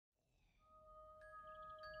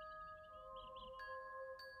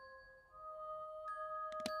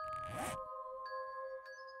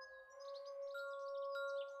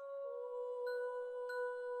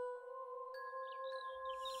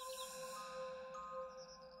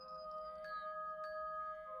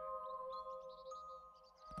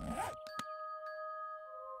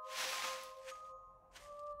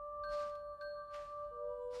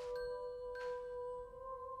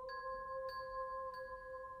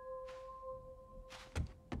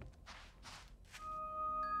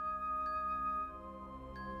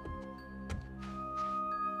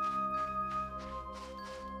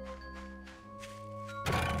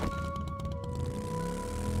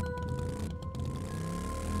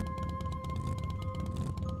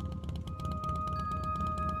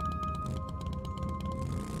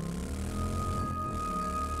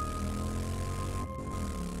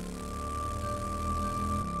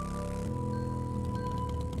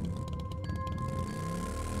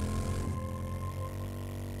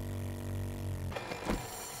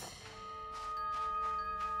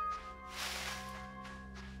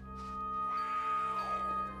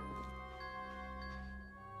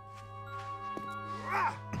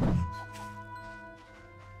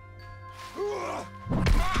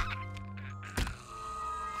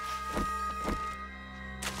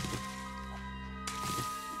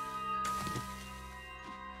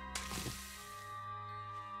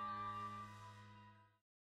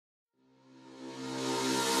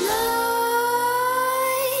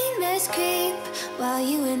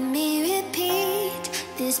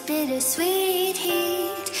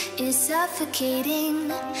is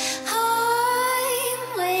suffocating. I'm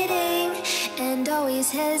waiting and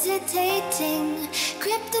always hesitating.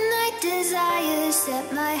 Kryptonite desires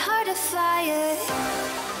set my heart afire.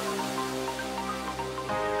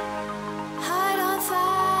 Heart on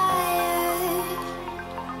fire.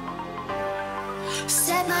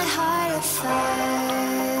 Set my heart afire.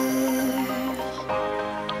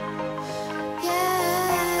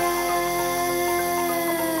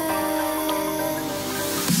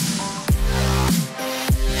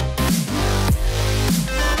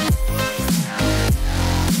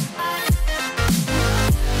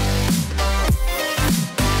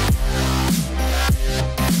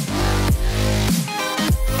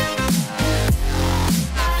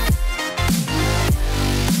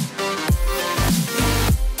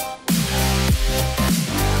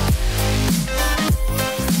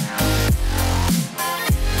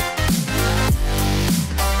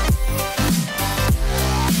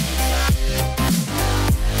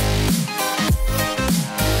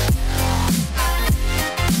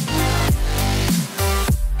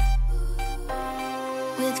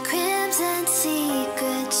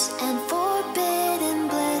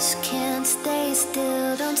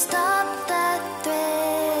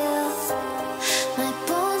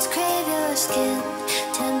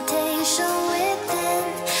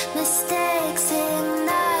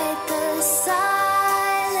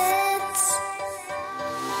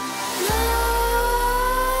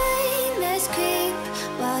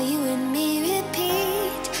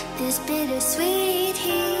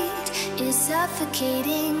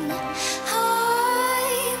 Suffocating.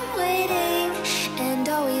 I'm waiting and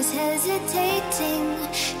always hesitating.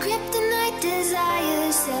 Kryptonite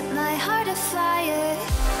desires set my heart afire.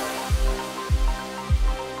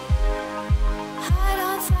 Heart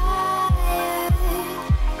on fire.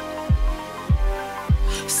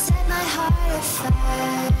 Set my heart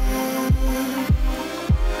afire.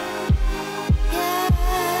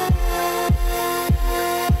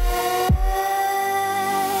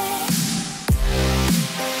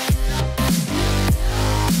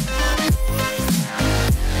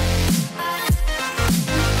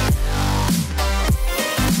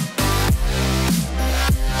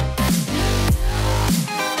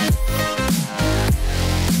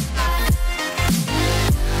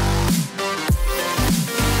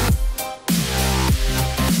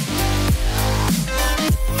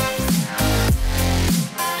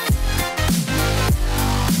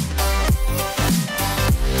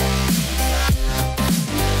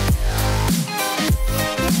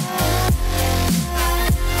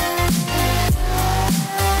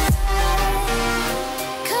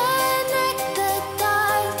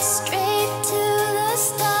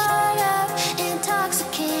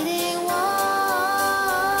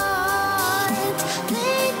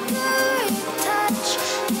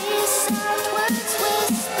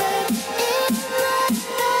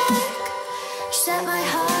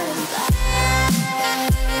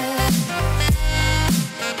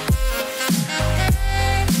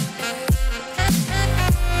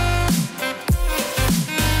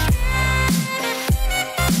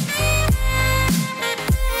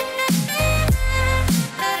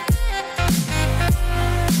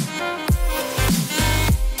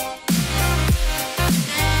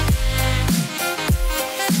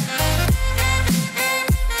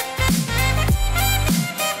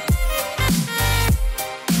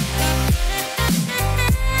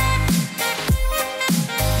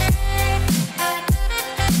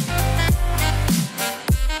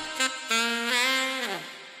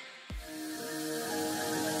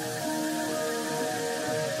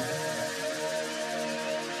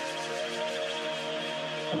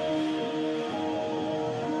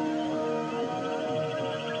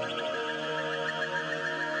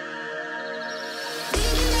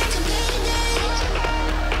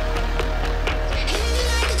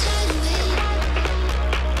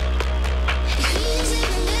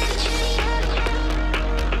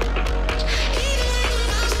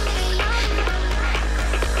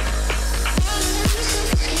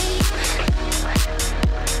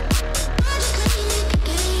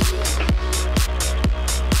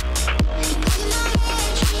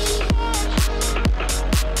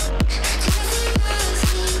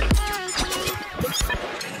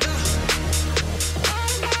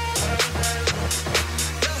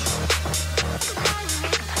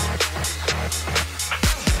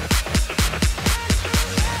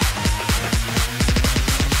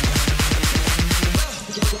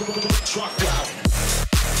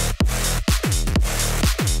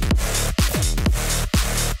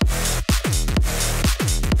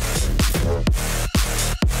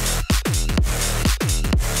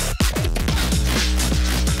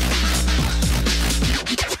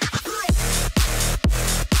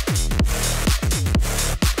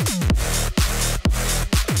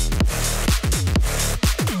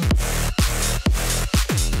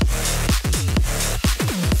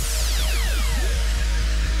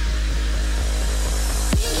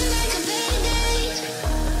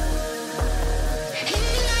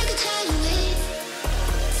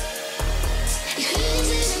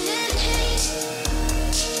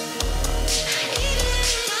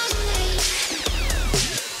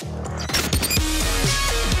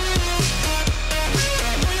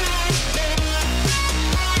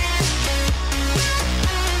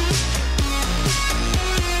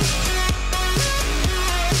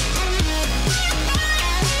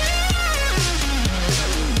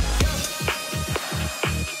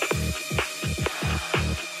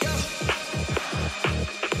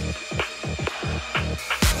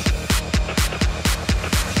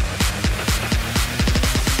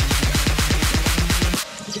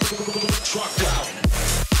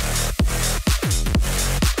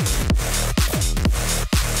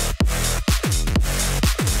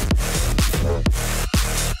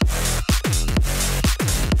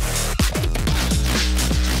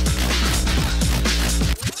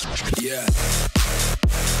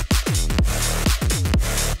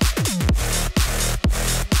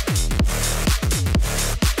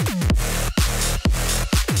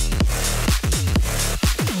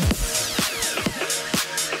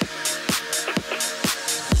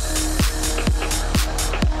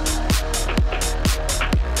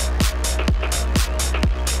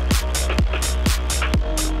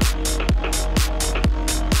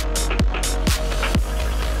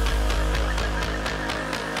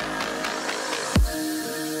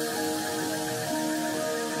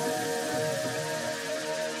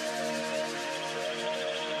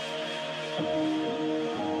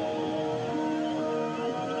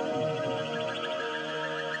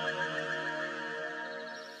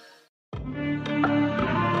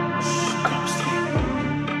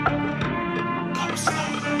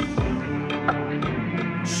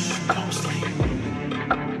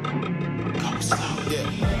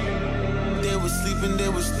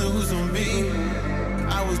 snooze on me.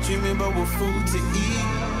 I was dreaming about what food to eat.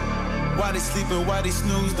 Why they sleeping, why they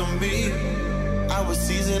snoozed on me? I was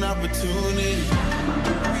seizing opportunity.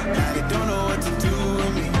 Now they don't know what to do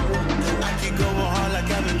with me. I keep going hard like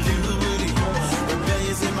I'm in puberty.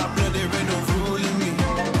 Rebellions in my blood, there ain't no ruling me.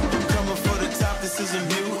 Coming for the top, this is a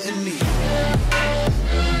mutiny.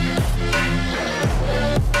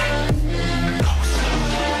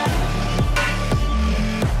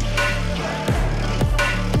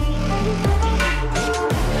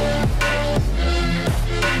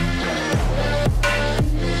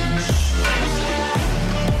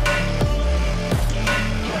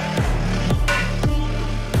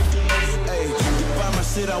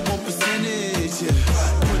 Shit, I want percentage, yeah.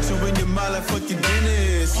 Put you in your mind like fucking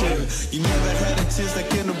Dennis, yeah. You never had a chance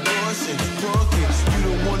like an abortion. Broken, you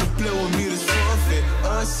don't wanna play with me to forfeit.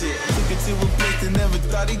 Shit, took it to a place they never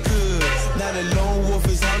thought he could. Now the lone wolf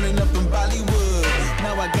is howling up in Bollywood.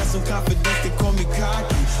 Now I got some confidence, they call me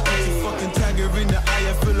cocky. Put your fucking tiger in the eye,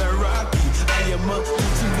 I feel like Rocky. I am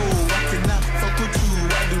untouchable, I cannot fuck with you.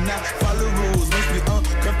 I do not follow rules, makes me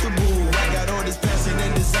uncomfortable. I got all this passion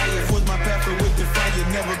and desire, force my path with the fire.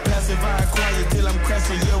 Never passive, I acquire till I'm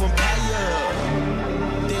crashing your empire.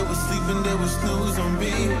 They was sleeping, they was snooze on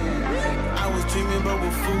me. I was dreaming about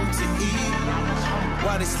what food to eat.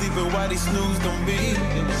 Why they sleeping, why they snoozed on me?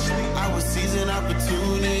 I was seizing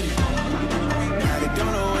opportunity. Now they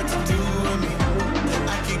don't know what to do with me.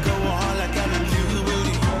 I keep going hard like I'm in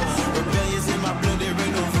puberty. Rebellions in my blood, there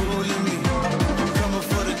ain't no ruling me. Coming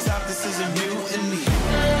for the top, this is a mutiny.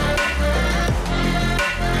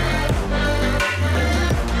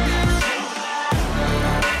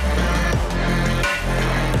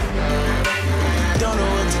 Don't know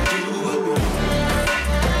what to do with me.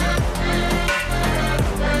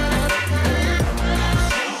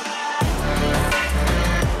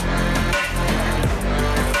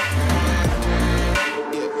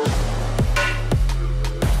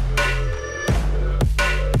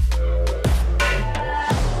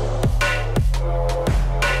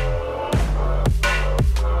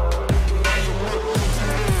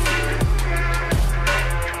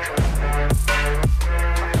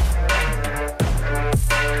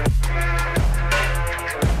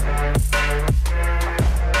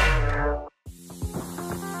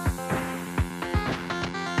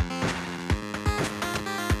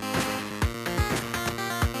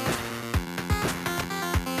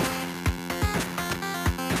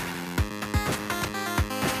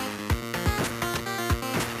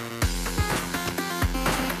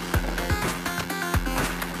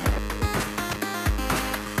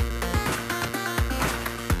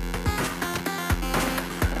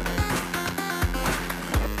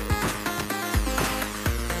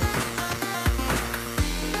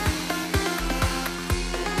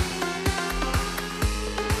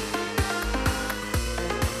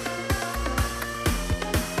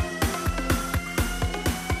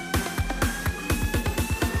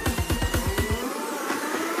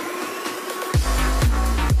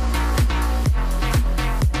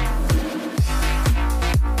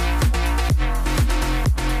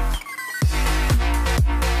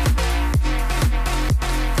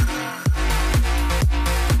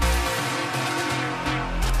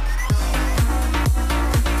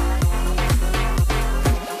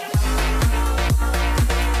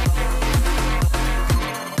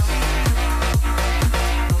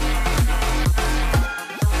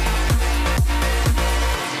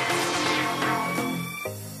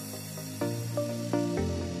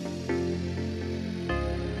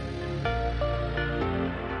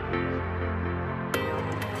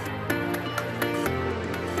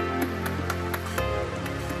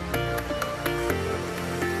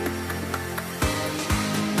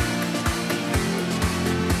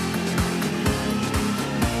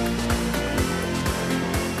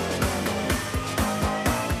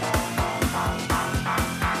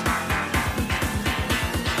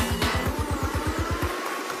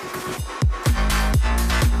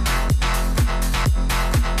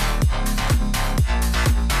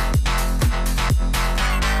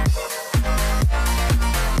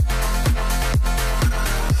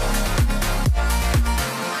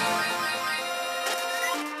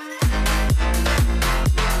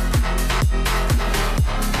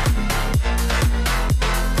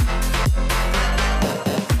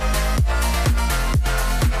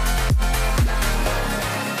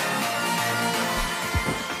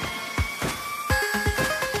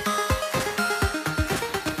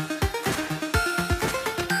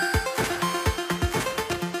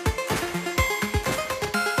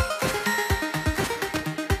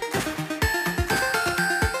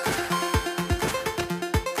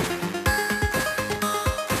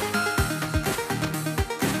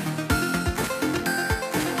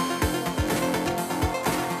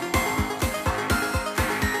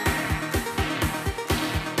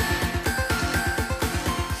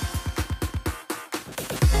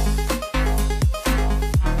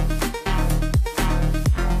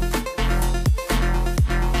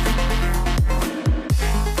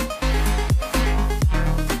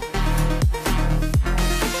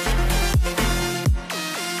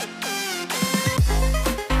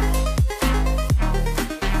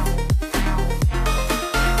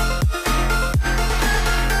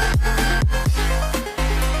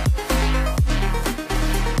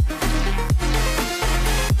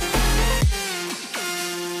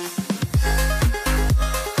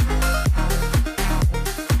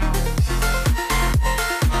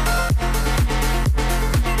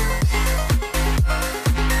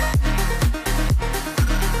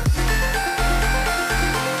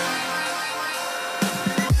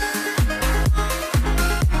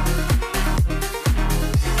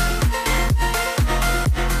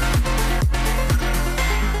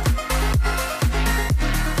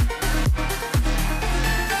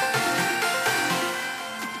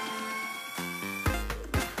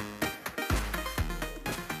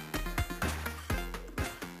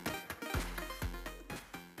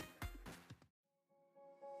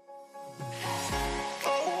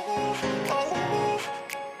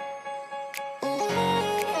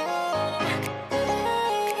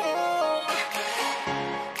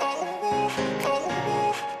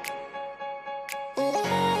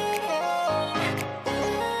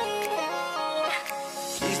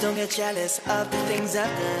 get jealous of the things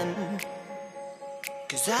I've done,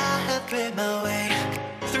 'cause I have made my way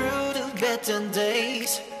through the better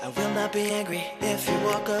days. I will not be angry if you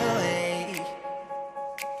walk away,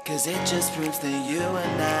 'cause it just proves that you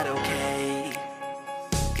are not okay.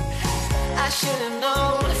 I should've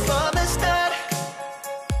known from the start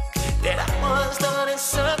that I was doing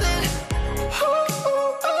something. Ooh,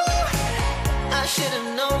 ooh, ooh. I should've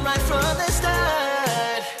known right from the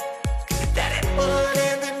start that it would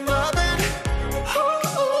end in nothing. Ooh,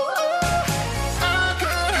 ooh, ooh. I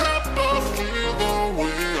can't help but feel the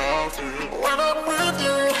way I feel when I'm with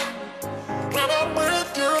you, when I'm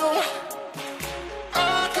with you.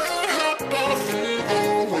 I can't help but feel the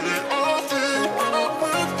way I feel when I'm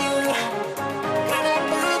with you, when I'm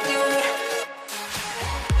with you.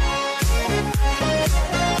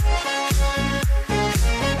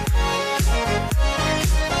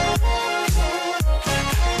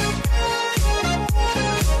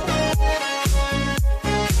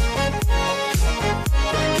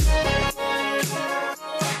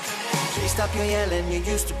 Please stop your yelling, you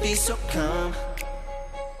used to be so calm.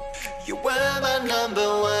 You were my number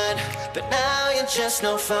one, but now you're just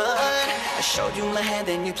no fun. I showed you my hand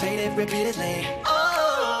and you played it repeatedly.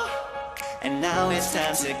 Oh, and now it's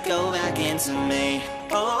time to go back into me.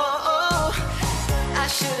 Oh, I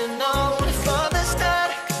should've known from the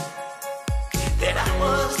start that I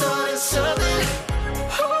was doing something.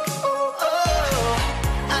 Oh,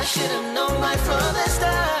 I should've known right from the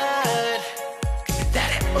start that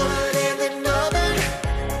it would end in nothing.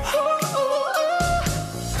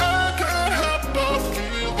 I can't help but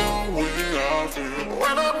feel the way I feel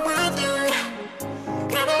when I'm with you,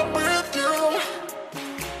 when I'm with you.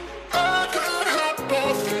 I can't help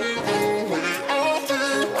but feel the way I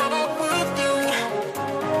feel when I'm with you,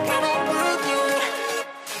 when I'm with you.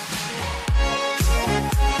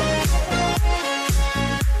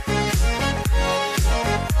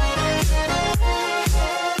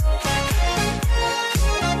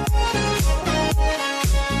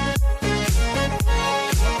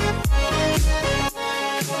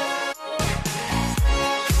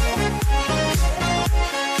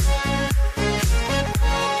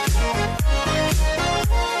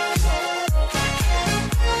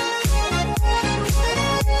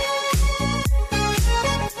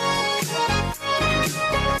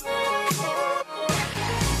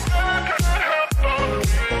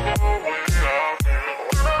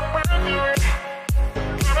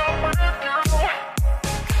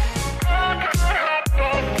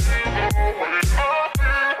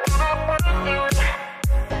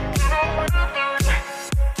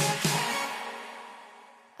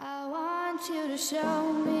 I want you to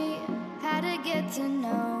show me how to get to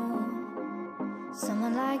know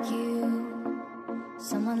someone like you,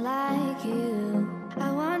 someone like you.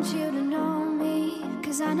 I want you to know me,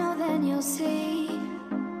 'cause I know then you'll see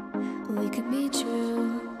we could be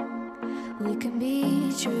true, we could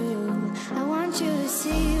be true. I want you to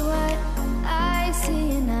see what I see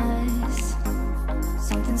in us,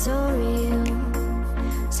 something so real,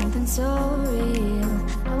 something so real.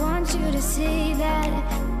 I want you to see that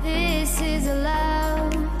this is a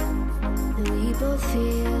love that we both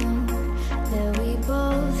feel, that we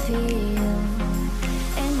both feel.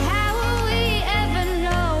 And how will we ever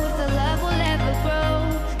know if the love will ever grow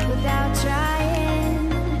without trying,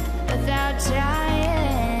 without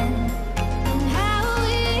trying? And how will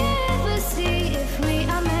we ever see if we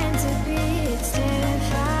are meant to be? It's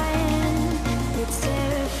terrifying, it's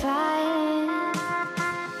terrifying.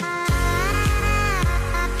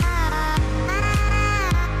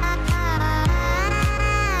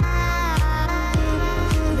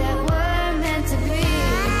 That we're meant to be.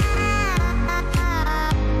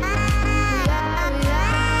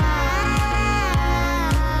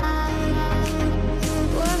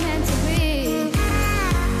 We're meant to be.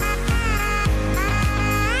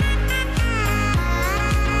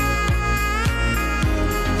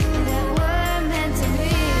 That we're meant to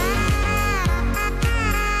be.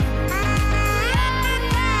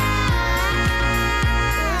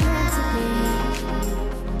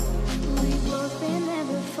 We've both been there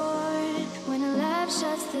before. When a love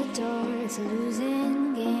shuts the door, it's a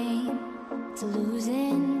losing game, it's a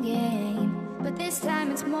losing game. But this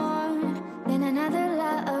time it's more than another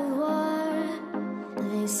lot of war.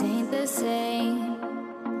 This ain't the same,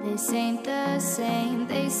 this ain't the same.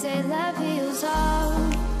 They say love heals all,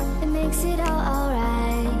 it makes it all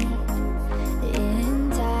alright.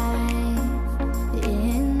 In time,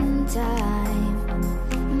 in time.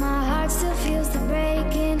 My heart still feels the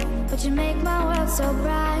breaking, but you make my world so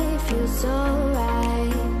bright. It feels so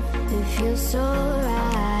right, it feels so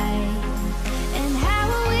right. And how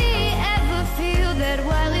will we ever feel that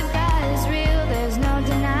what we've got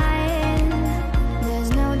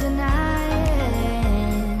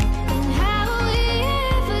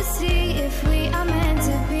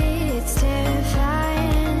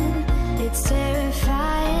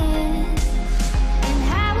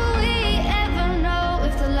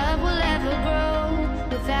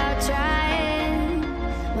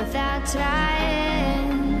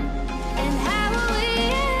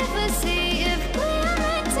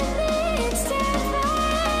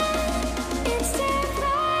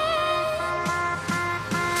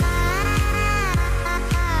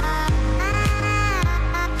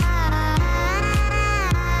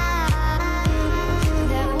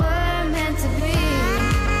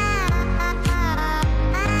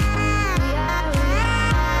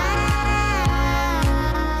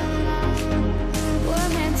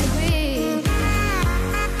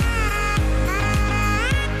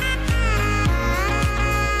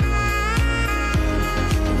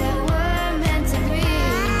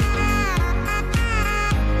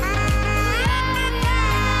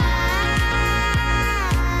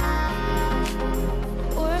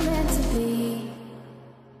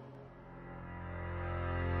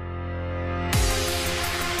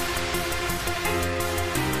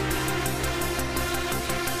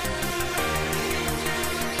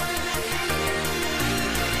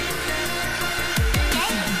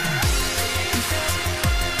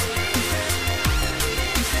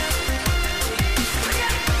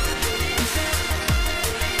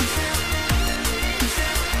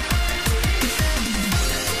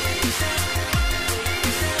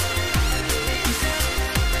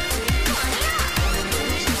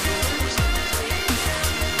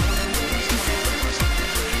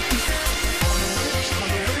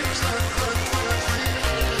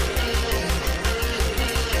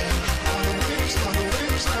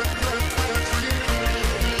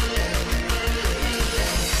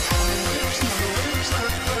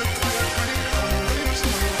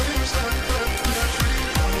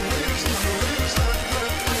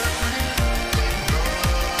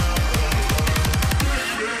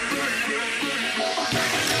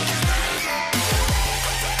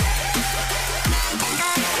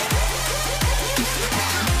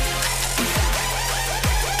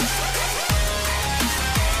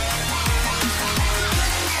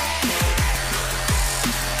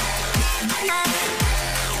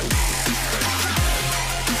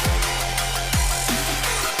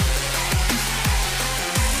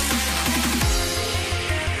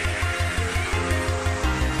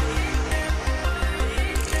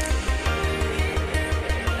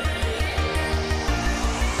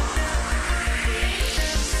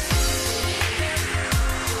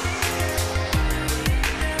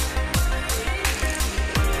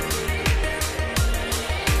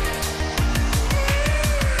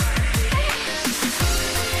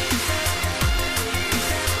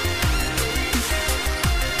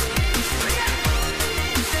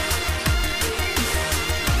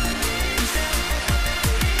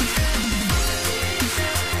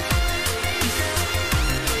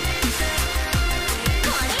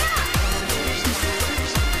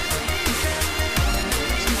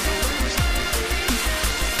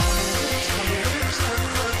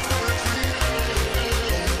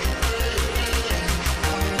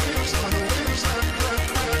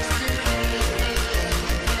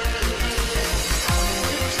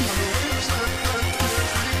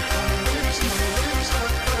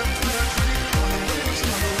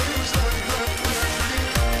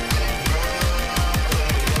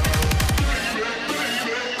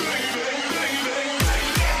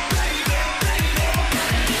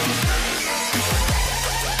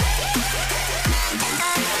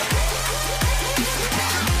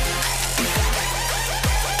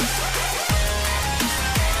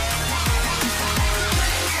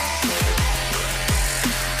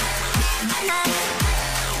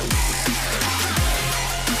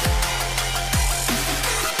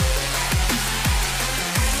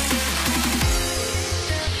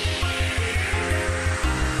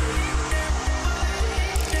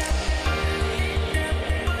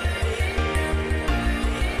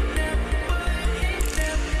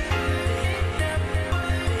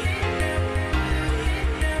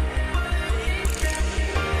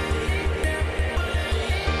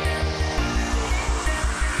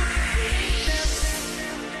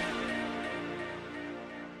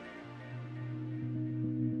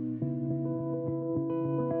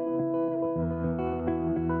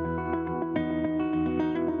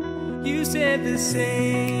said the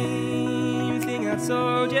same thing I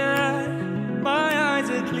told ya. My eyes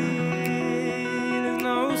are clear, there's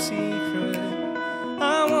no secret.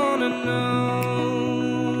 I wanna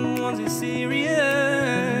know, was it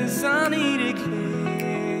serious? I need it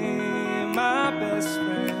clear, my best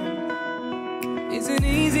friend. Isn't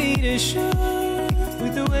easy to show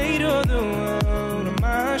with the weight of the world on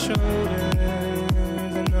my shoulders.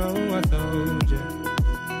 I know I told you,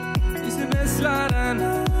 it's the best light I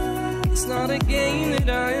know. It's not a game that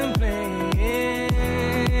I am playing.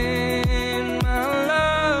 My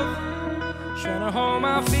love, trying to hold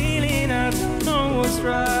my feeling. I don't know what's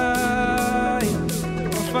right.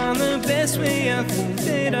 I'll find the best way. I think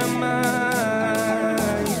that I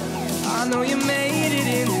might. I know you made it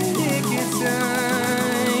in the nick of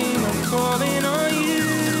time. I'm calling on you.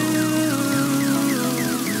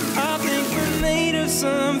 I think we're made of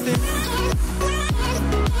something.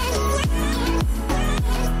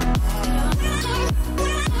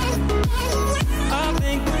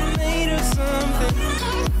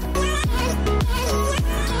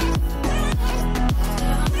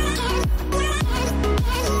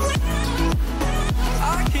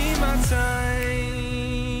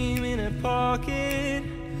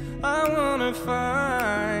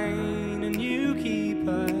 Find a new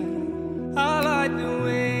keeper. I like the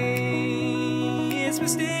way it's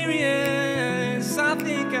mysterious. I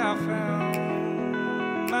think I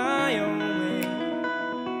found my own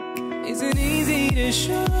way. Isn't easy to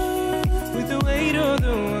show with the weight of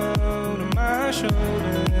the world on my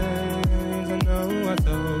shoulders. I know I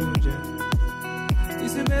told you,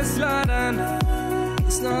 it's the best light I know.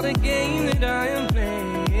 It's not a game that I am playing.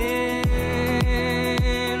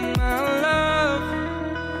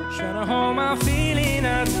 Hold my feeling,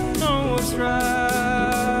 I don't know what's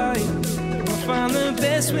right. I'll find the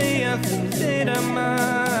best way, I think that I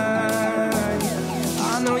might.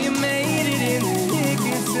 I know you made it in the nick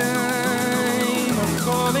of time. I'm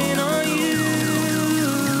calling on you.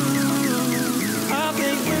 I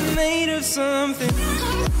think we're made of something.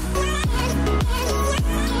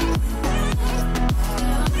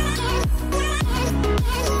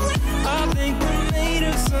 I think we're made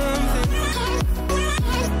of something.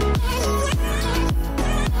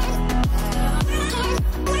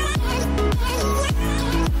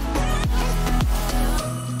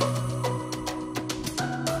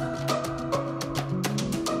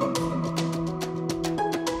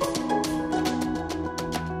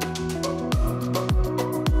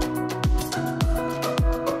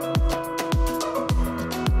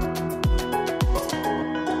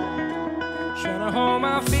 Hold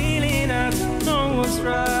my feeling, I don't know what's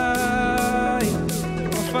right.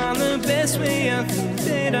 I'll find the best way, I think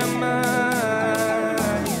that I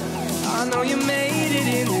might. I know you made it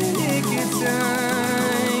in the nick of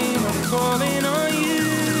time. I'm calling on you.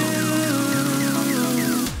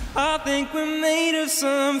 I think we're made of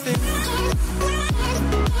something.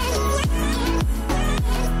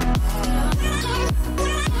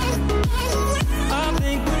 I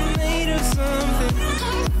think we're made of something.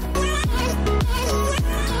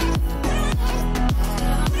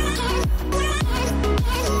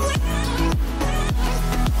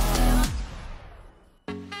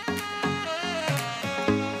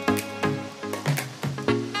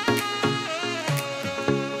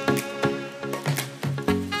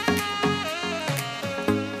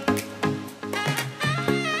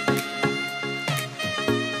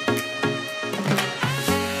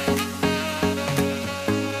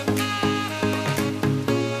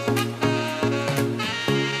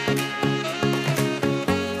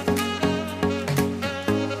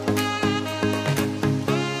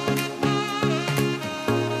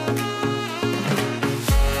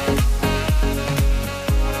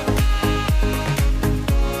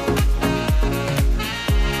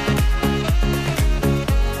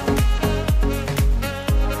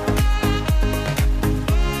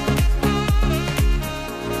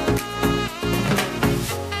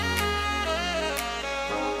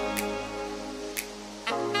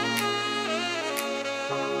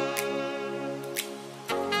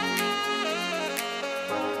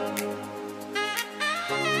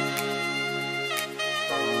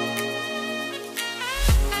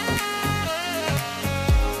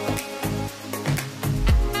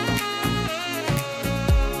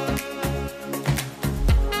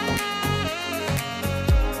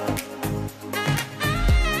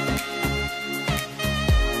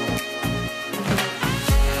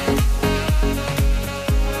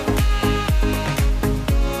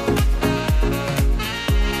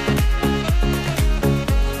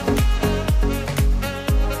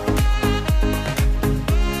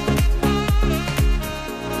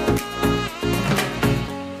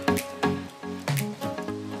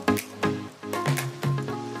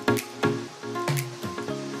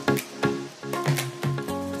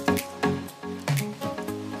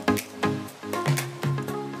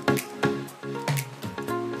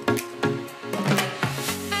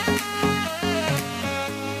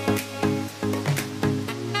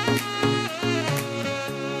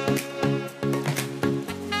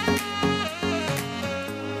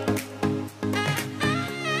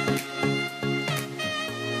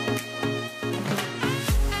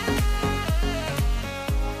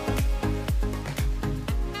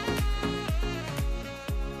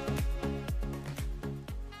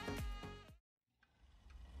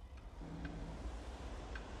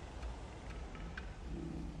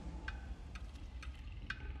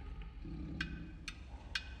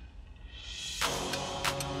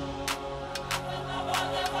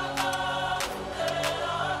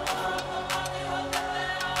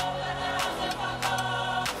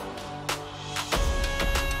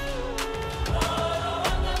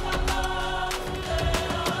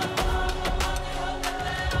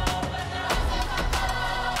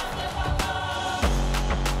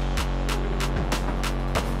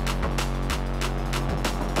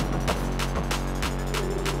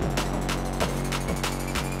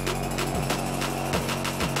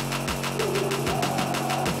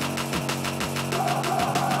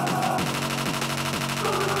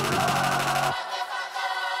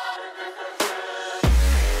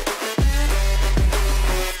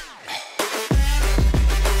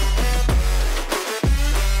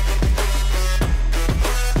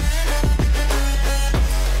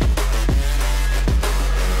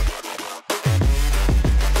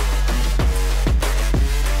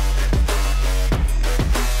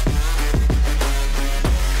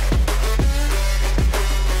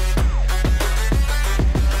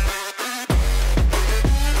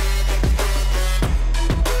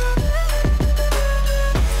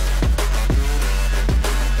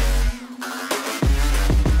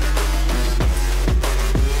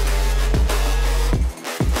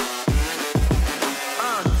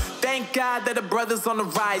 brothers on the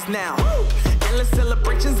rise now. Endless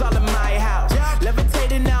celebrations all in my house.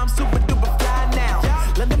 Levitating now, I'm super duper fly now.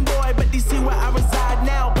 London boy, but DC where I reside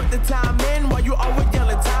now. Put the time in while you always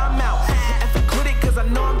yelling time out. And for critic, cause I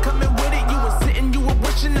know I'm coming with it. You were sitting, you were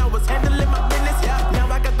wishing I was handling my business. Now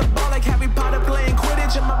I got the ball like Harry Potter playing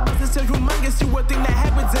Quidditch. And my business is humongous, you would think that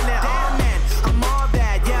happens in there. Oh man, I'm all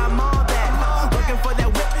that, yeah, I'm all that. Working for that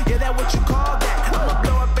whip, yeah, that what you call that. I'ma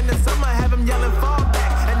blow up in the summer, have him yelling fall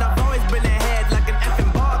back. And I've always been ahead like an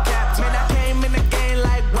effing ball cap. Man, I came in the game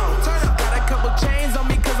like, whoa. Got a couple chains on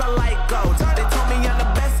me cause I like gold. They told me I'm the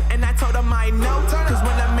best and I told them I know. Cause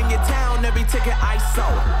when I'm in your town, every ticket I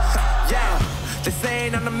sold. Yeah, they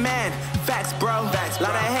saying I'm the man. Facts, bro.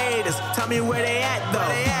 Lot of haters, tell me where they at though.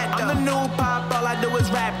 I'm the new pop, all I do is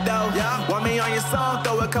rap though. Want me on your song,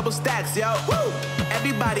 throw a couple stacks, yo. Woo!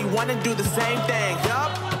 Everybody wanna do the same thing, yup.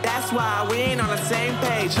 That's why we ain't on the same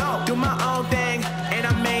page. Do my own thing, and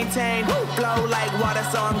I maintain. Flow like water,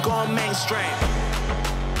 so I'm going mainstream.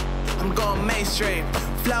 I'm going mainstream.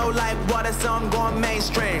 Flow like water, so I'm going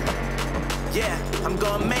mainstream. Yeah, I'm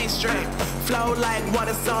going mainstream. Flow like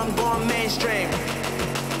water, so I'm going mainstream.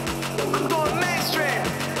 I'm going mainstream.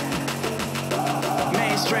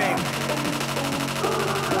 Mainstream.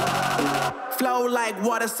 Flow like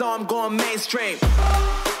water, so I'm going mainstream.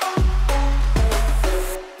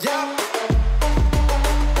 Yup.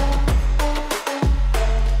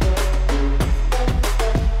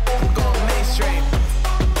 I'm going mainstream.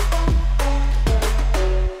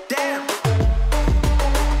 Damn.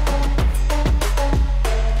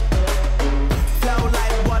 Flow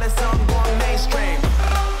like water, so I'm going mainstream.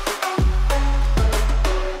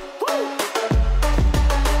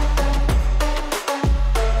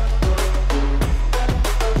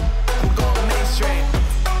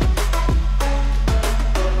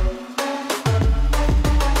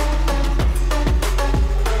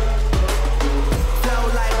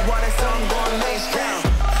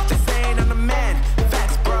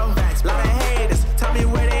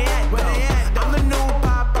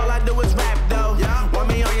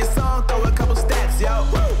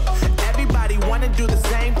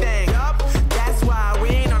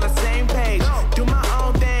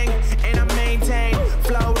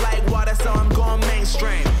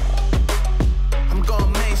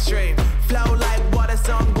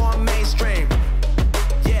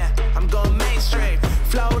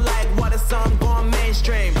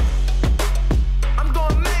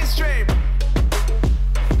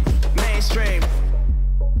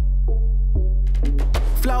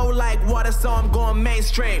 Flow like water, so I'm going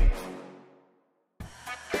mainstream.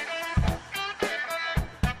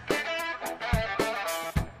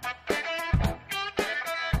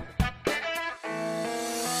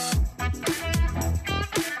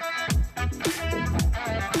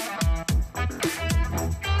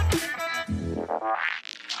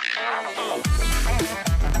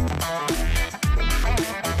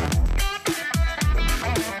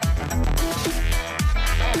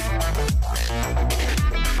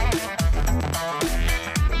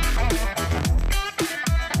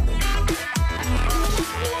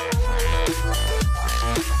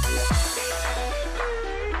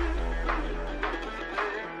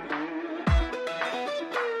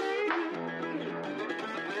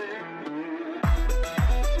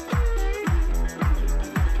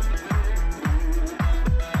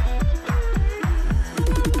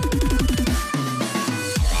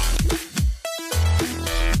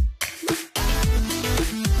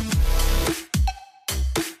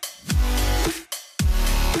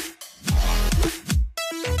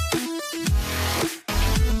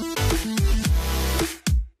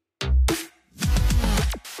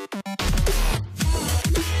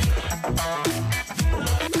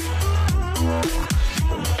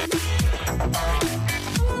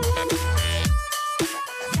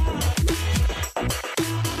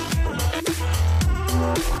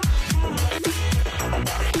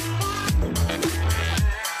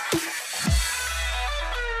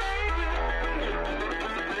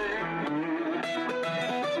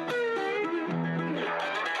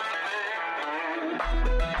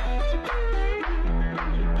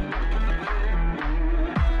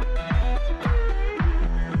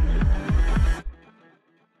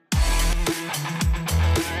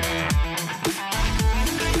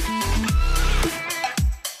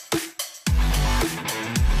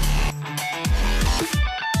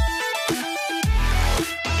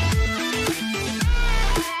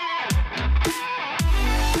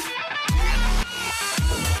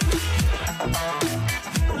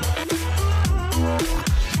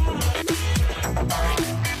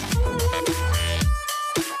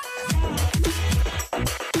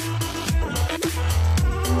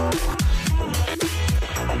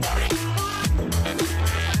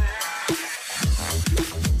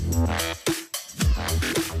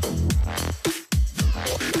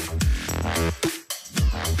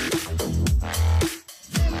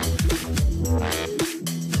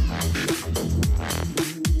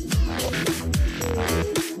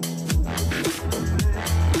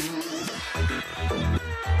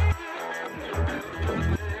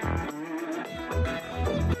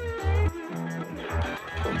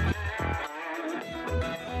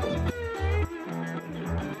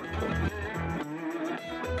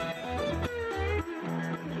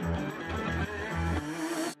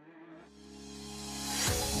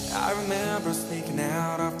 I remember sneaking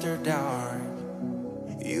out after dark.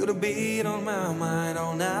 You'd have been on my mind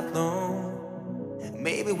all night long.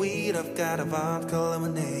 Maybe we'd have got a vodka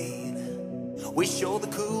lemonade. We showed the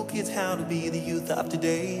cool kids how to be the youth of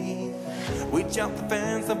today. We jumped the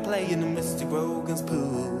fence and play in the Mr. Grogan's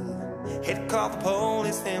pool. He'd call the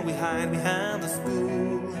police and we hide behind the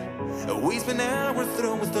school. We spent hours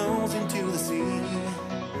throwing stones into the sea.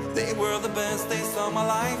 They were the best days of my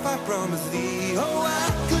life, I promise thee. Oh,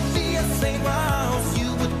 I could be a saint while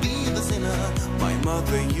you would be the sinner. My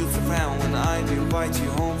mother used to frown when I'd invite you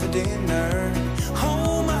home for dinner.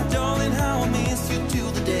 Oh, my darling, how I miss you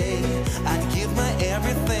to the day I'd give my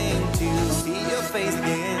everything to see your face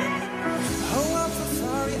again. Oh, I'm so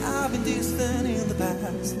sorry I've been distant in the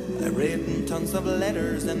past. I've written tons of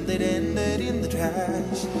letters and they'd ended in the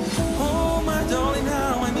trash. Oh, my darling,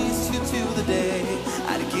 how I miss you to the day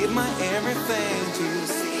I'd give my everything to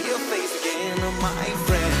see your face again, my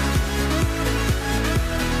friend.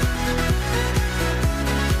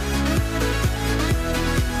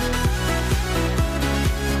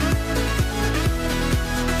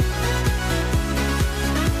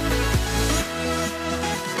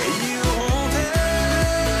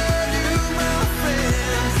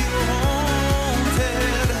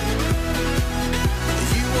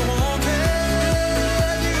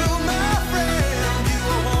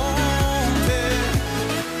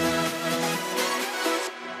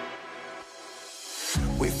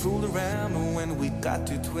 Got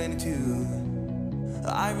to 22.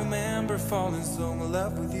 I remember falling so in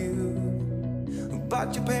love with you.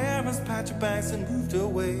 But your parents packed your bags and moved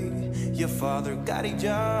away. Your father got a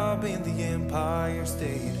job in the Empire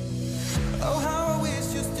State. Oh, how I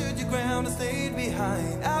wish you stood your ground and stayed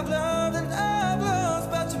behind. I've loved and I've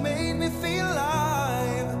lost, but you made me feel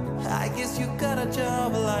alive. I guess you got a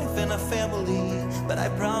job, a life and a family, but I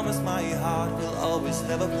promise my heart will always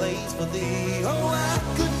have a place for thee. Oh, I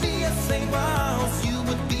could be a saint while you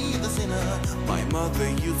would be the sinner. My mother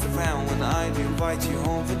used to frown when I'd invite you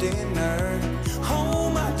home for dinner. Oh,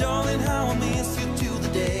 my darling, how I miss you to the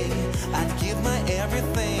day I'd give my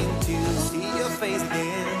everything to see your face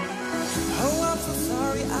again. Oh, I'm so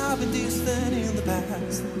sorry I've been distant in the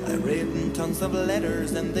past. I've written tons of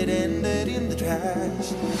letters and they'd ended in the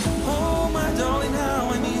trash. Oh, my darling, how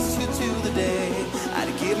I miss you to the day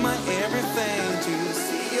I'd give my everything to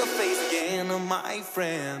see your face again, my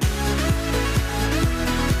friend.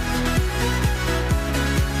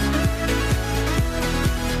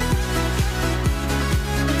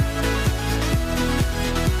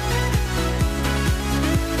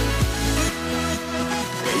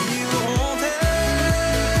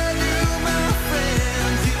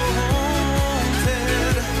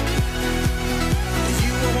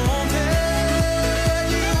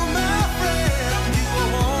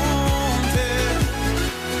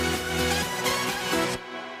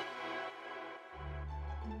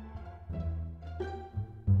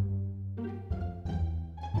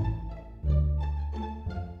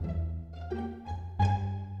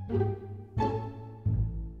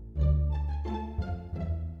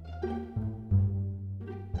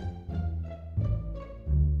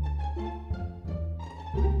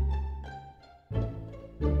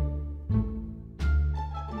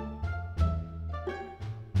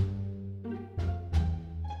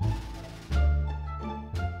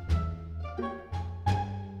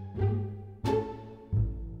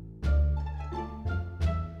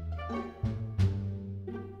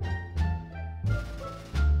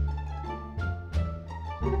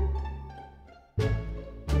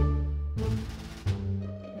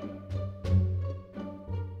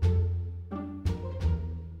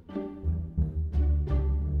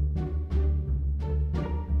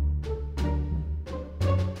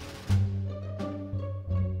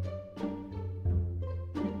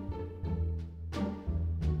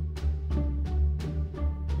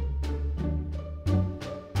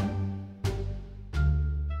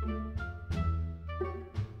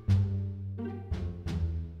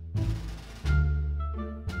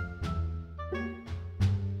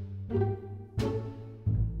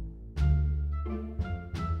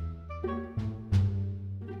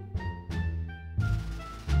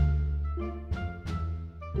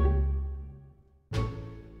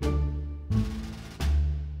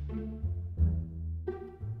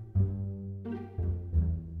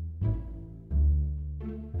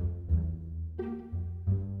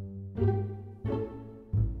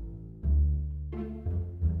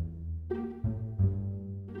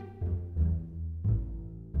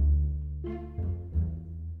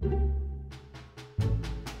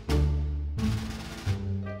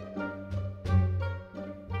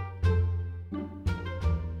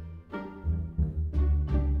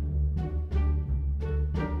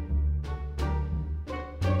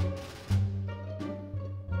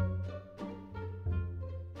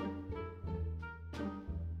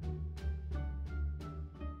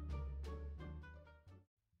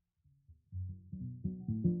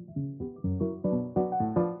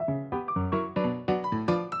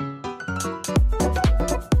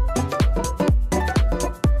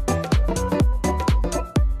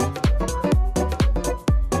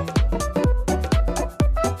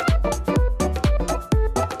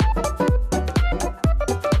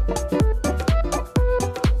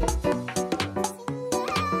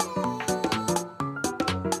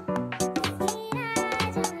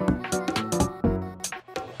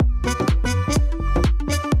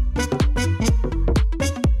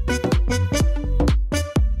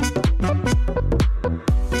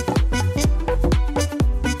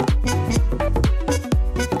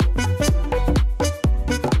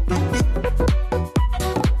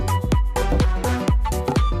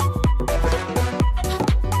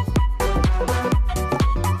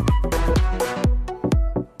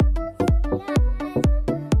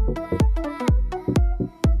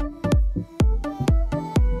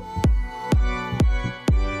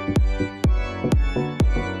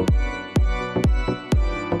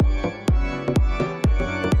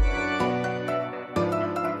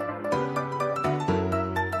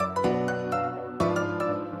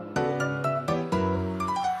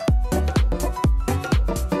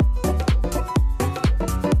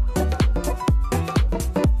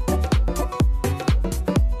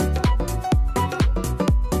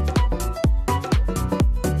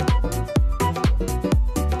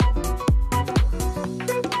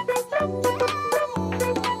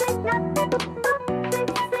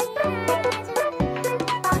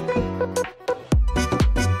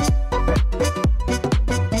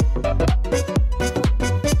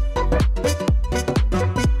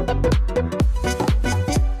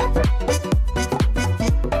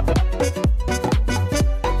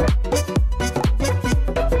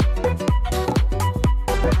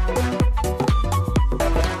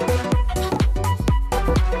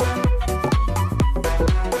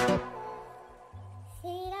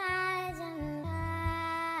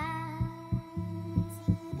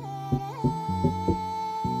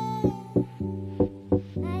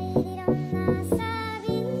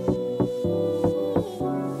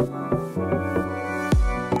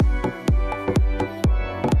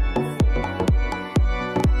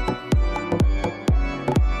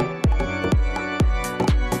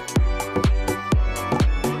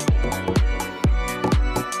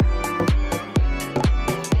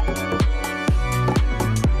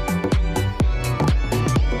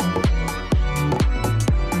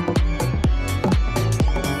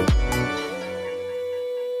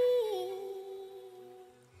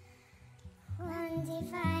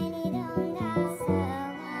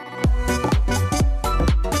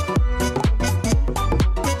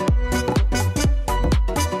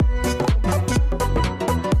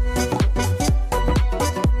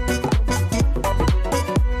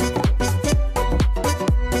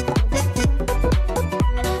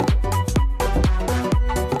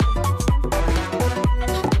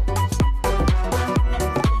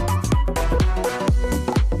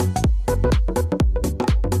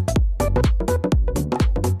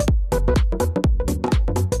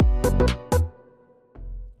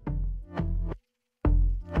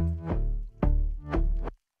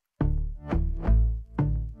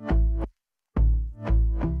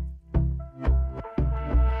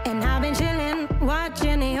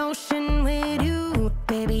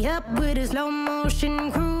 With a slow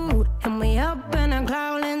motion crew, and we up in our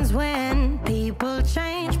growlings when people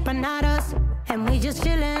change, but not us. And we just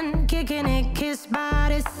chillin', kicking it, kissed by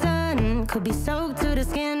the sun. Could be soaked to the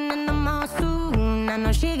skin in the mall soon. I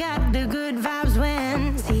know she got the good vibes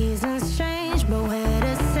when seasons change, but we're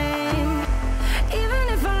the same. Even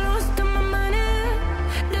if I lost all my money,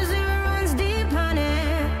 the zero runs deep, honey.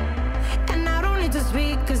 And I don't need to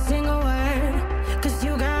speak a single word, 'cause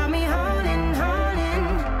you got me holding, holding.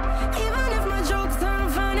 Even if my jokes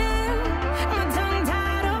aren't funny, my tongue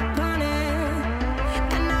tied up on it.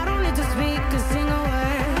 And I don't need to speak a single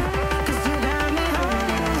word, 'cause you got me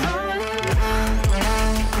holding, holding.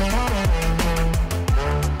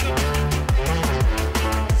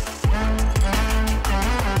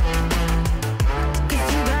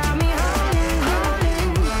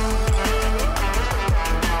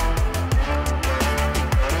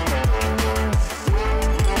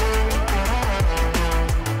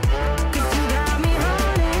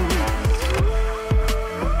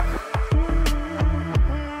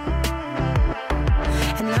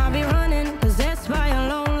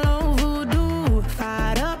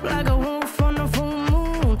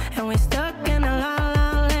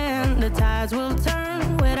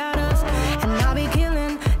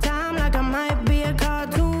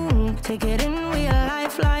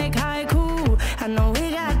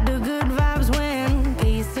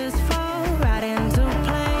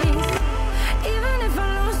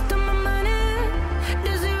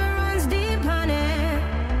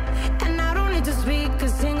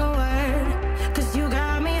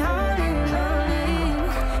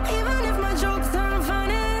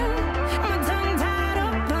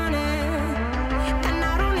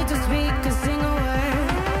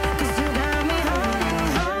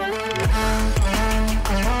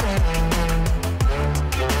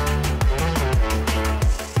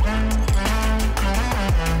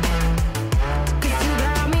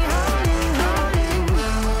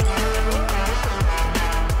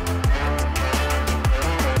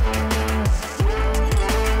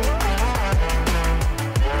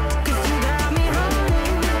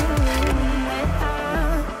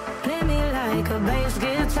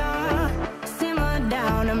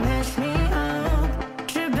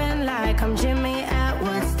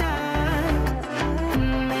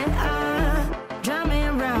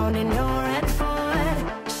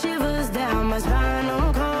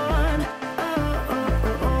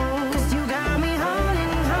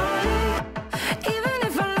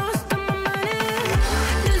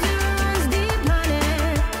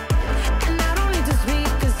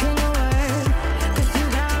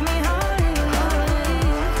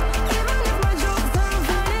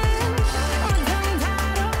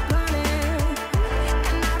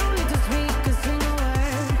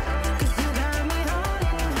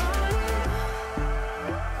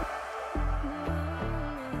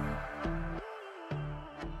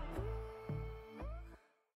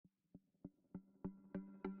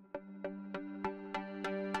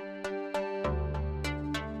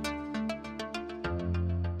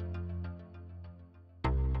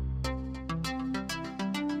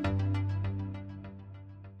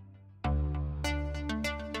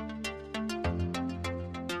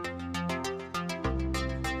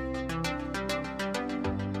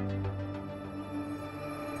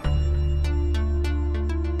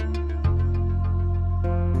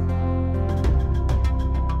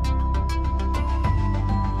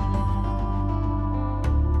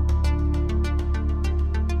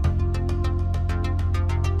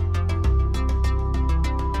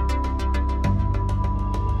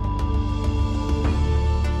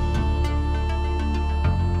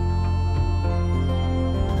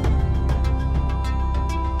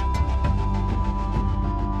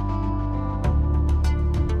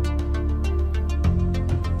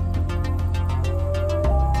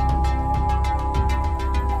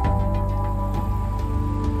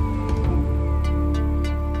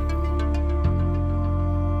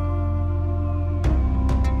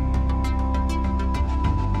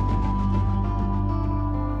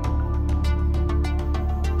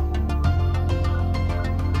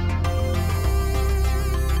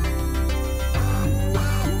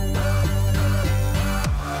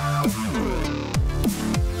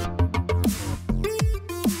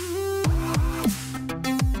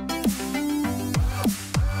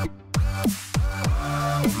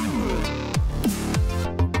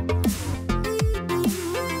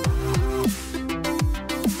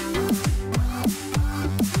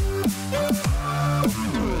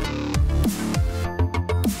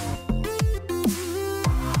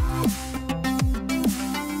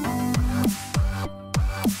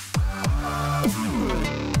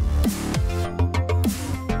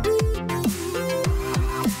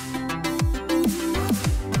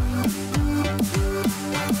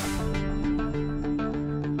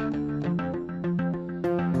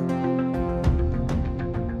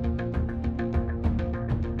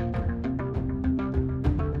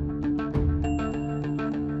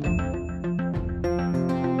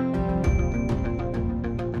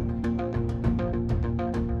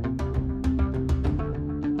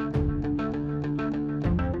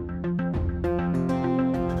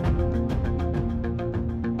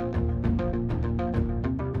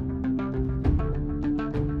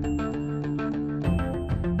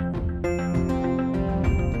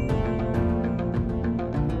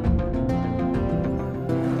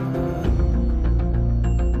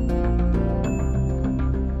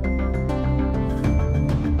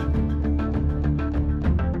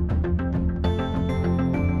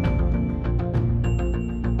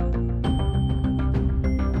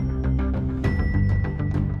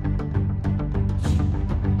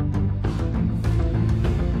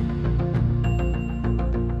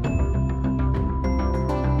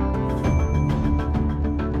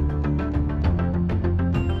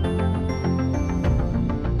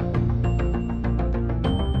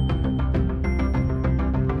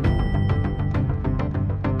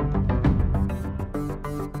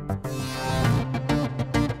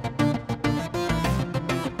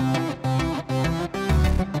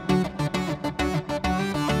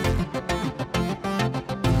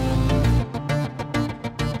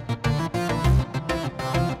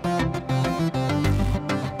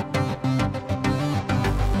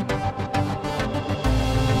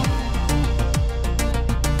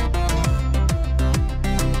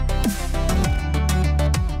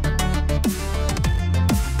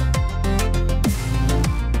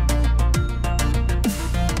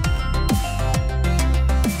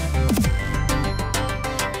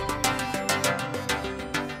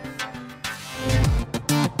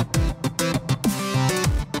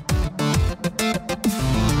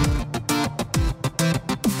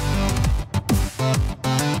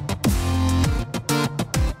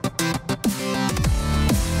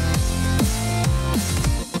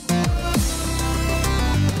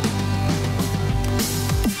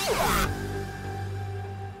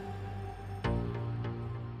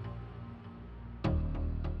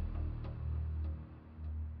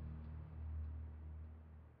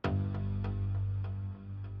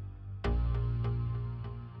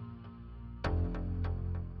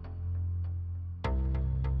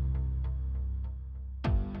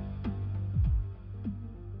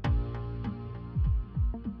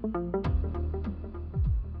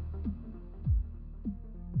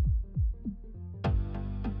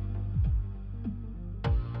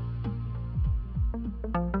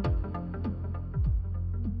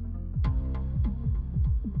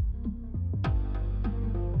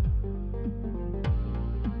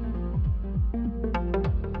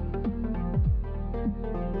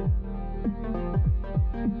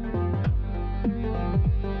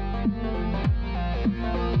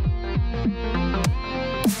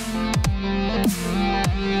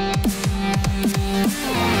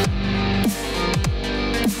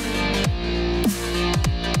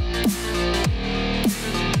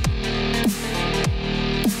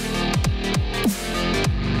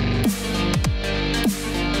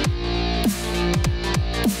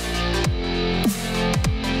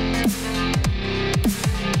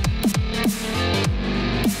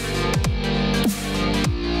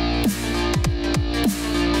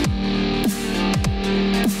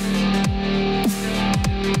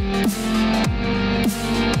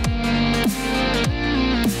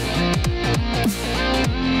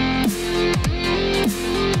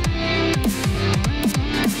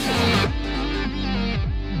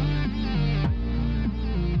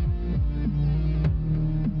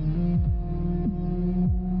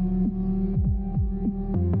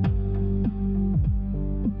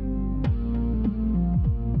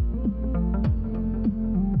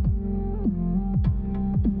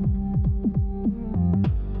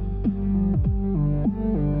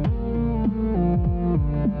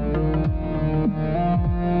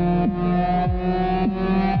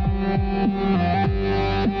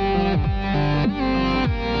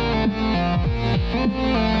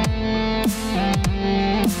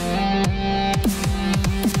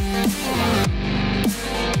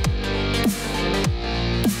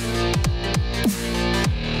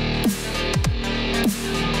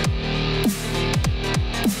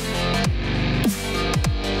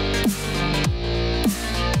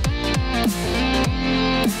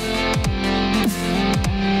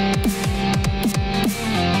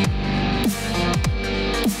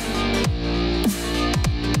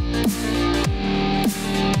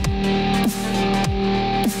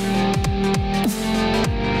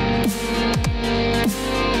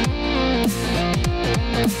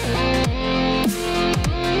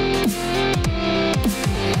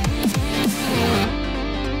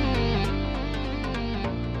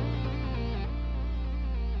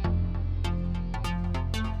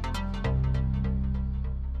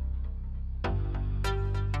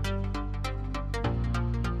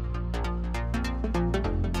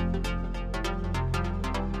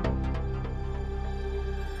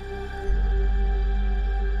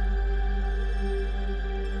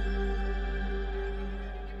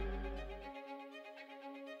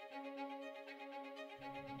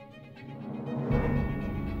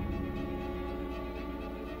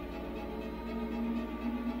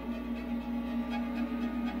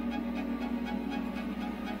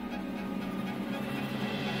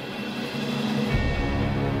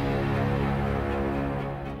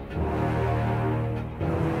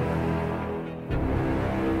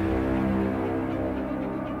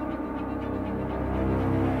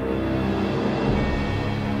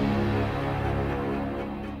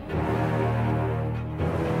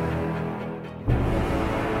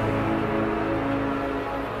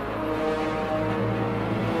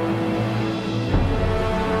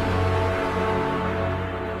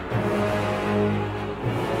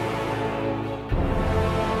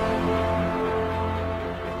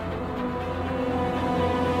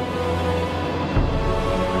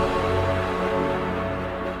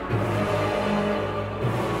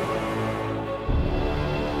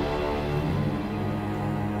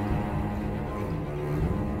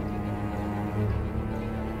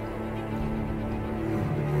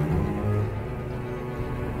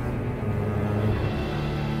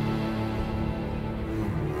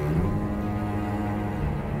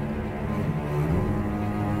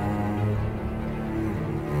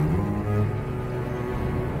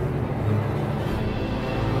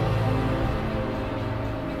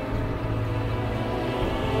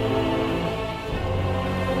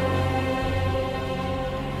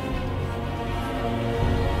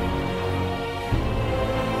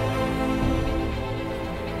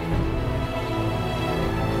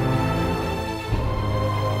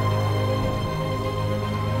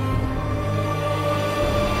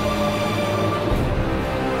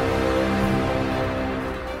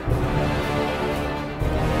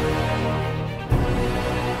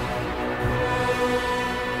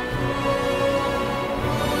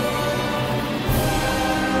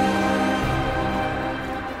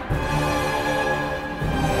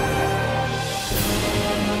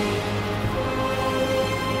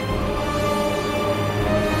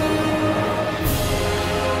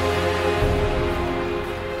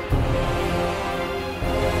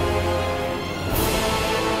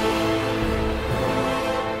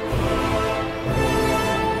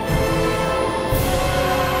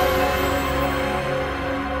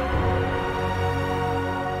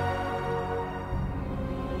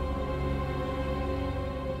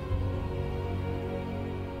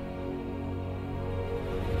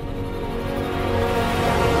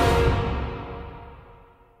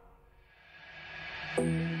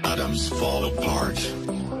 Atoms fall apart.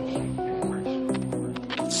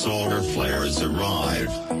 Solar flares arrive.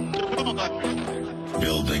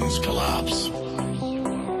 Buildings collapse.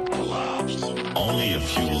 Only a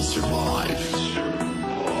few will survive.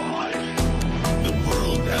 The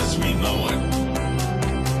world as we know it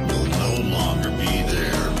will no longer be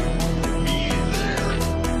there.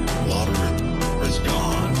 Water is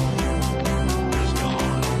gone.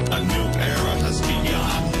 A new era has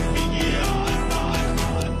begun.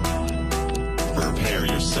 Prepare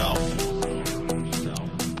yourself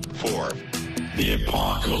for the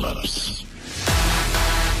apocalypse.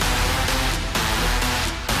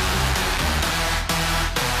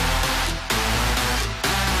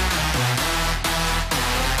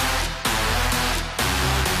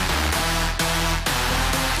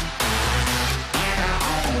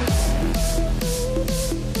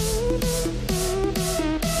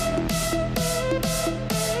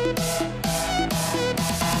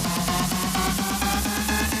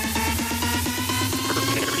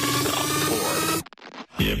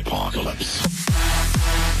 The apocalypse.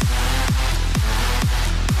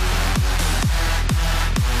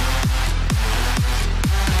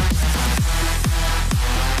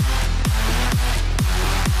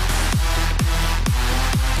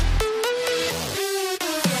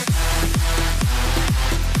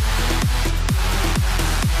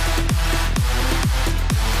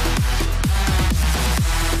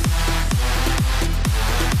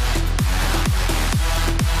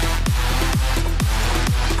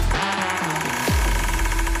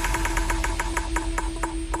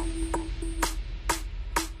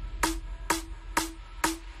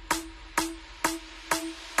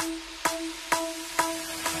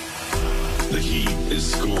 The heat is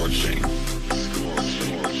scorching.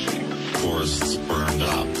 Forests burned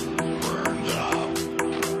up.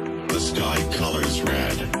 The sky colors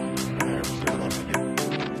red.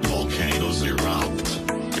 Volcanoes erupt.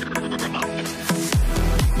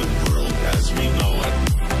 The world as we know it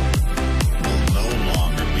will no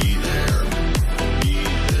longer be there.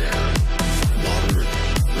 Water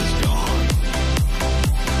is gone.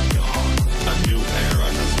 A new era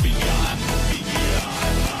has begun.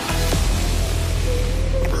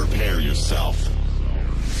 Prepare yourself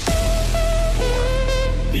for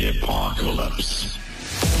the apocalypse.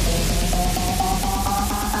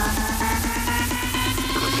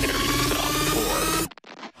 Prepare yourself for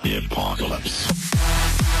the apocalypse.